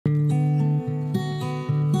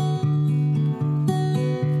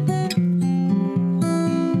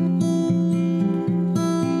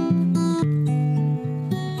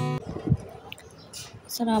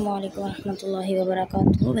Assalamualaikum warahmatullahi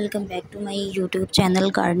wabarakatuh. Welcome back to my YouTube channel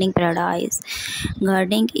Gardening Paradise.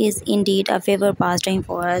 Gardening is indeed a favorite pastime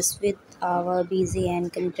for us with our busy and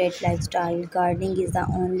content lifestyle. Gardening is the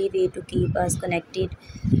only way to keep us connected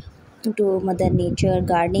to Mother Nature.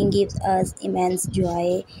 Gardening gives us immense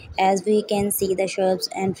joy as we can see the shrubs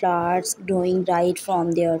and flowers growing right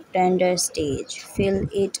from their tender stage. Feel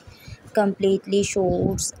it completely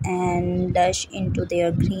shows and dash into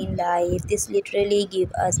their green life. This literally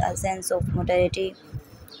gives us a sense of mortality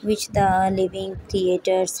which the living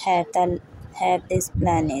creators have this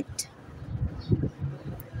planet.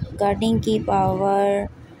 Gardening keep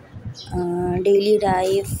our daily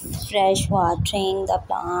life fresh, watering the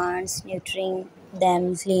plants, nurturing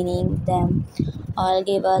them, cleaning them, all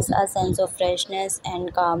give us a sense of freshness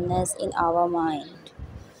and calmness in our mind.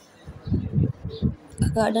 A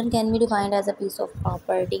garden can be defined as a piece of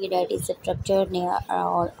property that is structured near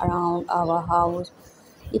or around our house.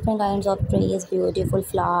 Different kinds of trees, beautiful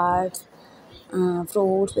flowers,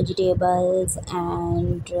 fruits, vegetables,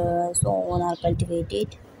 and so on are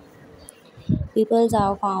cultivated. People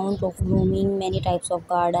are found of blooming many types of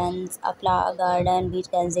gardens. A flower garden which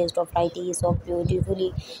consists of varieties of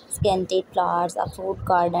beautifully scented flowers. A fruit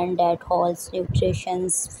garden that holds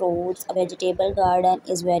nutritious fruits. A vegetable garden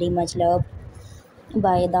is very much loved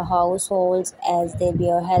by the households as they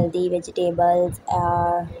bear healthy vegetables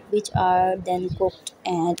which are then cooked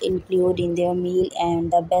and included in their meal. And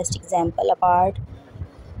the best example apart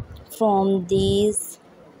from these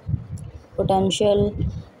potential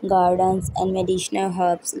gardens and medicinal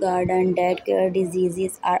herbs garden that cure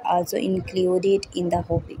diseases are also included in the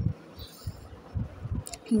hobby.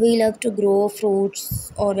 We love to grow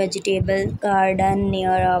fruits or vegetable garden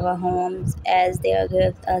near our homes as they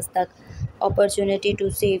give us the opportunity to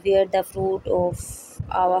savor the fruit of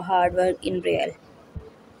our hard work in real.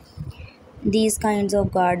 These kinds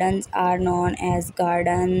of gardens are known as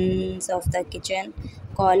gardens of the kitchen.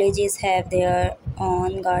 Colleges have their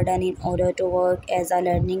own garden in order to work as a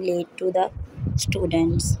learning aid to the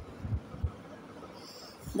students.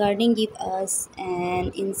 Gardening gives us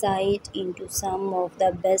an insight into some of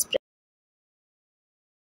the best